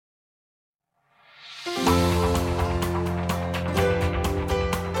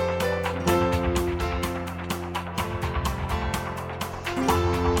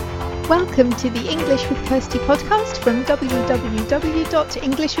Welcome to the English with Kirsty podcast from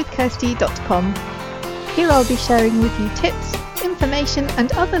www.englishwithkirsty.com. Here I'll be sharing with you tips, information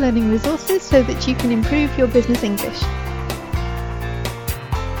and other learning resources so that you can improve your business English.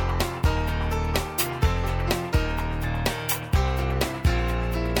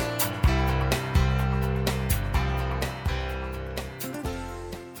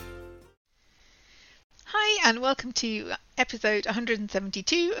 Hi and welcome to episode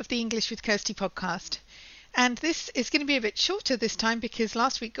 172 of the English with Kirsty podcast. And this is going to be a bit shorter this time because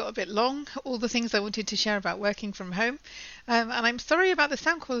last week got a bit long, all the things I wanted to share about working from home. And I'm sorry about the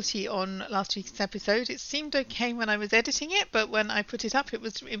sound quality on last week's episode. It seemed okay when I was editing it, but when I put it up it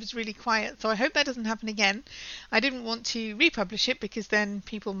was really quiet. So I hope that doesn't happen again. I didn't want to republish it because then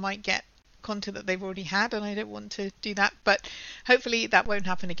people might get content that they've already had and I don't want to do that, but hopefully that won't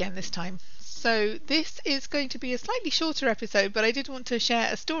happen again this time. So this is going to be a slightly shorter episode, but I did want to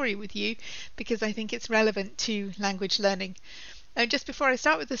share a story with you because I think it's relevant to language learning. Just before I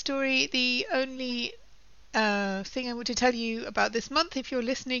start with the story, the only thing I want to tell you about this month, if you're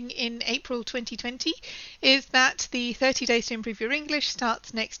listening in April 2020, is that the 30 Days to Improve Your English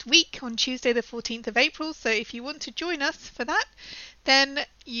starts next week on Tuesday the 14th of April. So if you want to join us for that, then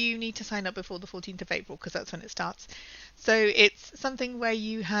you need to sign up before the 14th of April because that's when it starts. So it's something where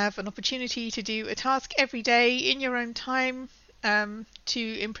you have an opportunity to do a task every day in your own time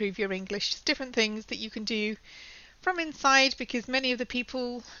to improve your English. Just different things that you can do from inside, because many of the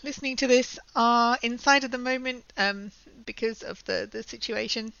people listening to this are inside at the moment because of the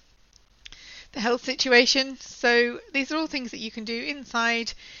situation, the health situation. So these are all things that you can do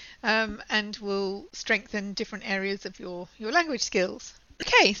inside and will strengthen different areas of your language skills.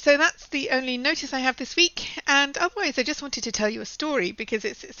 Okay, so that's the only notice I have this week, and otherwise I just wanted to tell you a story because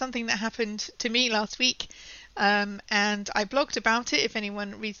it's something that happened to me last week, and I blogged about it. If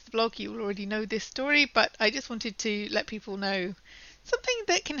anyone reads the blog, you will already know this story, but I just wanted to let people know something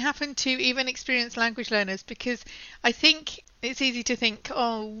that can happen to even experienced language learners, because I think it's easy to think,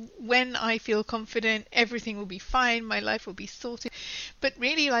 oh, when I feel confident, everything will be fine, my life will be sorted. But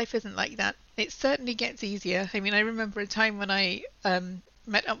really, life isn't like that. It certainly gets easier. I mean, I remember a time when I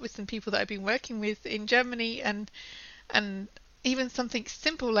met up with some people that I've been working with in Germany, and even something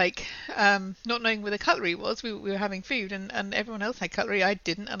simple like not knowing where the cutlery was. We were having food and everyone else had cutlery. I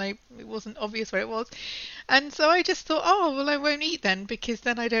didn't, and it wasn't obvious where it was. And so I just thought, oh, well, I won't eat then, because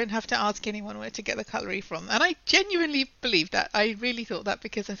then I don't have to ask anyone where to get the cutlery from. And I genuinely believed that. I really thought that,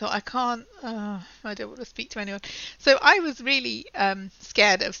 because I thought, I don't want to speak to anyone. So I was really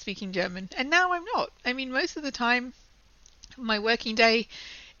scared of speaking German. And now I'm not. I mean, most of the time, my working day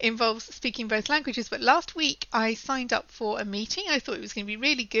involves speaking both languages, but last week I signed up for a meeting. I thought it was going to be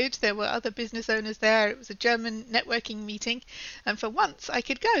really good. There were other business owners there. It was a German networking meeting, and for once I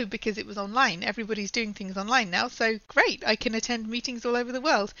could go because it was online. Everybody's doing things online now, so great, I can attend meetings all over the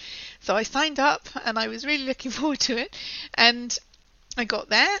world. So I signed up and I was really looking forward to it, and I got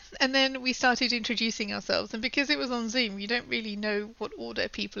there and then we started introducing ourselves, and because it was on Zoom, you don't really know what order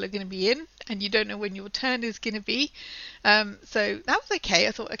people are going to be in, and you don't know when your turn is going to be. So that was okay.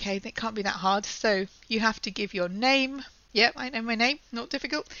 I thought, okay, that can't be that hard. So you have to give your name. Yep, I know my name, not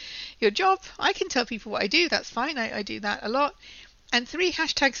difficult. Your job, I can tell people what I do, that's fine, I do that a lot. And 3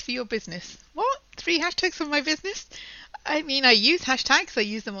 hashtags for your business. What? 3 hashtags for my business? I mean, I use hashtags, I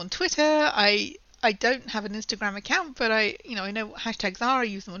use them on Twitter, I don't have an Instagram account, but I know what hashtags are. I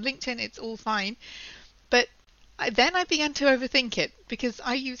use them on LinkedIn. It's all fine. But then I began to overthink it, because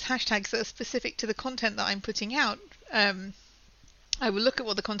I use hashtags that are specific to the content that I'm putting out. I will look at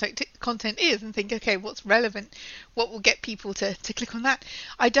what the content is and think, okay, what's relevant? What will get people to click on that?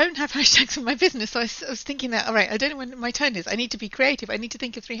 I don't have hashtags for my business, so I was thinking that, all right, I don't know when my turn is. I need to be creative. I need to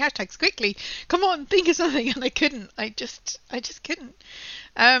think of 3 hashtags quickly. Come on, think of something. And I couldn't. I just couldn't.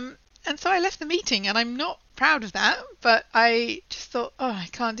 And so I left the meeting, and I'm not proud of that, but I just thought, oh, I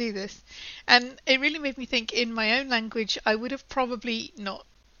can't do this. And it really made me think, in my own language, I would have probably not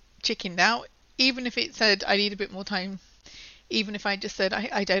chickened out, even if it said I need a bit more time, even if I just said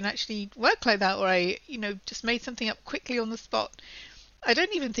I don't actually work like that, or I just made something up quickly on the spot. I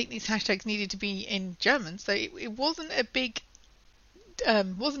don't even think these hashtags needed to be in German, so it wasn't a big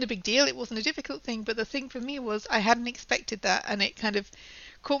deal. It wasn't a difficult thing, but the thing for me was I hadn't expected that, and it kind of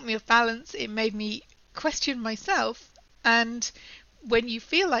caught me off balance. It made me question myself, and when you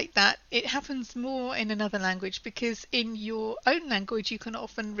feel like that, it happens more in another language, because in your own language you can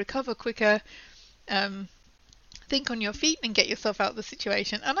often recover quicker, think on your feet and get yourself out of the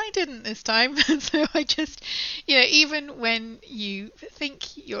situation. And I didn't this time. So I just, even when you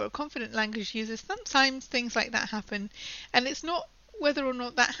think you're a confident language user, sometimes things like that happen. And it's not whether or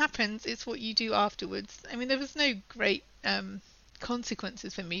not that happens, it's what you do afterwards. I mean, there was no great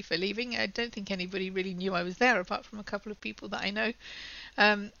consequences for me for leaving. I don't think anybody really knew I was there apart from a couple of people that I know.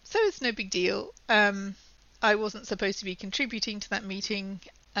 So it's no big deal. I wasn't supposed to be contributing to that meeting.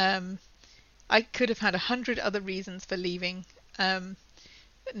 I could have had 100 other reasons for leaving.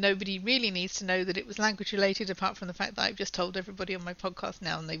 Nobody really needs to know that it was language related apart from the fact that I've just told everybody on my podcast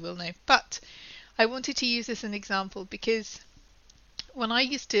now and they will know. But I wanted to use this as an example because when I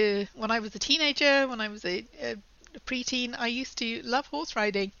was a teenager, when I was a preteen, I used to love horse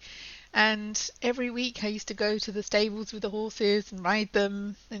riding. And every week I used to go to the stables with the horses and ride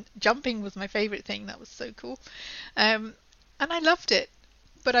them. And jumping was my favourite thing. That was so cool. And I loved it.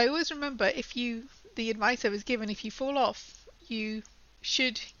 But I always remember the advice I was given, if you fall off, you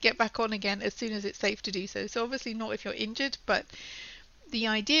should get back on again as soon as it's safe to do so. So obviously not if you're injured, but the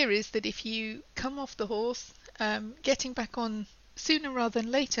idea is that if you come off the horse, getting back on sooner rather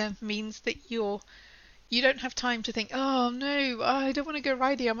than later means that you don't have time to think, oh no, I don't want to go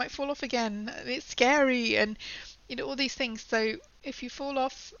riding, I might fall off again, it's scary, and all these things. So if you fall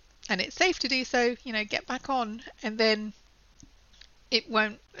off and it's safe to do so, get back on, and then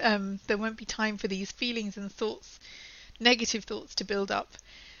there won't be time for these feelings and thoughts, negative thoughts, to build up.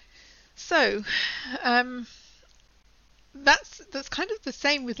 So that's kind of the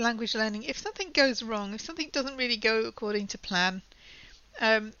same with language learning. If something goes wrong, if something doesn't really go according to plan,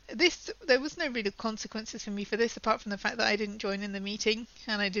 there was no real consequences for me for this apart from the fact that I didn't join in the meeting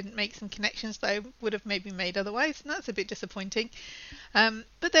and I didn't make some connections that I would have maybe made otherwise, and that's a bit disappointing.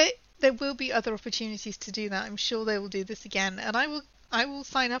 But there will be other opportunities to do that. I'm sure they will do this again, and I will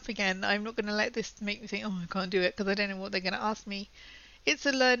sign up again. I'm not going to let this make me think, oh, I can't do it because I don't know what they're going to ask me. It's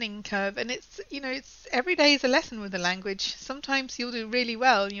a learning curve, and it's every day is a lesson with a language. Sometimes you'll do really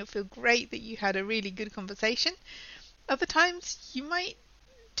well and you'll feel great that you had a really good conversation. Other times you might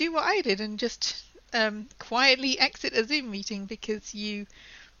do what I did and just quietly exit a Zoom meeting because you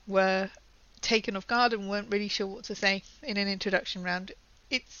were taken off guard and weren't really sure what to say in an introduction round.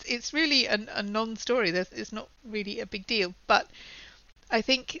 It's really a non-story. It's not really a big deal, but I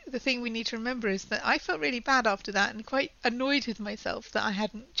think the thing we need to remember is that I felt really bad after that and quite annoyed with myself that I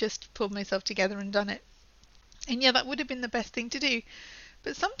hadn't just pulled myself together and done it. And yeah, that would have been the best thing to do.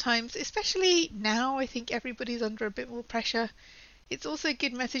 But sometimes, especially now, I think everybody's under a bit more pressure. It's also a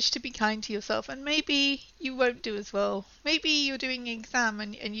good message to be kind to yourself, and maybe you won't do as well. Maybe you're doing an exam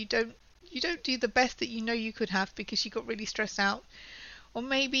and you don't do the best that you could have because you got really stressed out. Or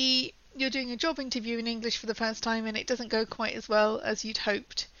maybe you're doing a job interview in English for the first time and it doesn't go quite as well as you'd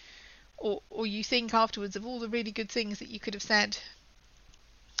hoped. Or you think afterwards of all the really good things that you could have said.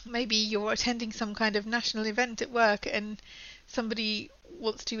 Maybe you're attending some kind of national event at work and somebody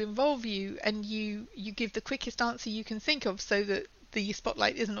wants to involve you and you give the quickest answer you can think of so that the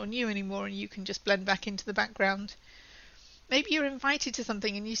spotlight isn't on you anymore and you can just blend back into the background. Maybe you're invited to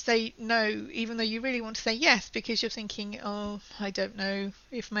something and you say no, even though you really want to say yes because you're thinking, oh, I don't know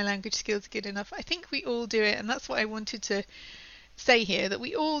if my language skills are good enough. I think we all do it, and that's what I wanted to say here, that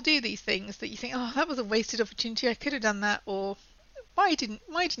we all do these things that you think, oh, that was a wasted opportunity, I could have done that, or why didn't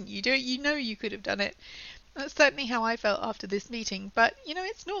you do it? You could have done it. That's certainly how I felt after this meeting, but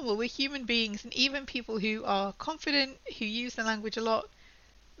it's normal. We're human beings, and even people who are confident, who use the language a lot,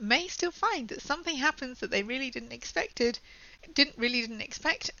 may still find that something happens that they really didn't expect,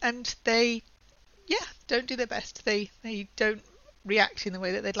 and they don't do their best. They don't react in the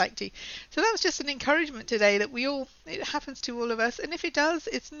way that they'd like to. So that was just an encouragement today that it happens to all of us, and if it does,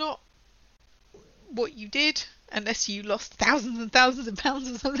 it's not what you did, unless you lost thousands and thousands of pounds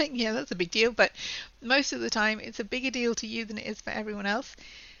or something. Yeah, that's a big deal, but most of the time it's a bigger deal to you than it is for everyone else.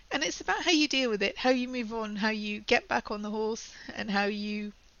 And it's about how you deal with it, how you move on, how you get back on the horse, and how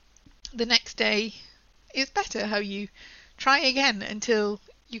the next day is better, how you try again until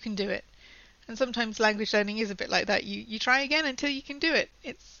you can do it. And sometimes language learning is a bit like that. You try again until you can do it.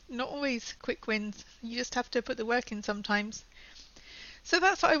 It's not always quick wins. You just have to put the work in sometimes. So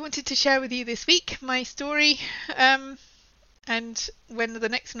that's what I wanted to share with you this week, my story. And when the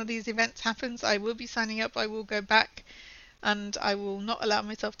next one of these events happens, I will be signing up. I will go back and I will not allow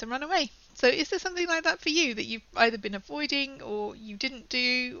myself to run away. So is there something like that for you that you've either been avoiding or you didn't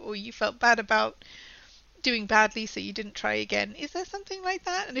do, or you felt bad about doing badly so you didn't try again? Is there something like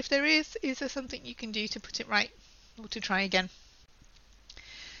that? And if there is there something you can do to put it right or to try again?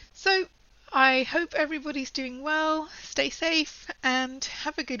 So I hope everybody's doing well, stay safe and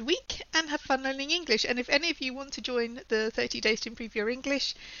have a good week and have fun learning English. And if any of you want to join the 30 Days to Improve Your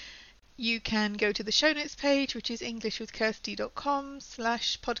English, you can go to the show notes page, which is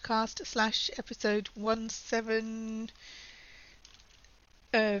englishwithkirsty.com/podcast/episode 17.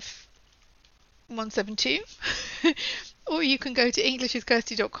 172 or you can go to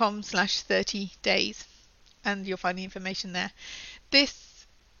englishwithkirsty.com/30 days and you'll find the information there. This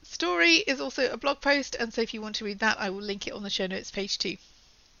story is also a blog post, and so if you want to read that, I will link it on the show notes page too.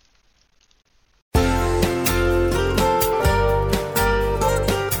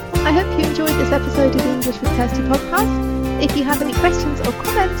 I hope you enjoyed this episode of the English with Kirsty podcast. If you have any questions or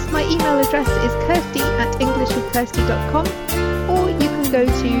comments, my email address is kirsty@englishwithkirsty.com, or you can go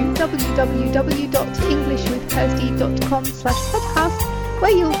to www.englishwithkirsty.com/podcast,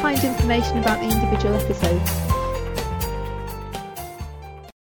 where you'll find information about the individual episodes.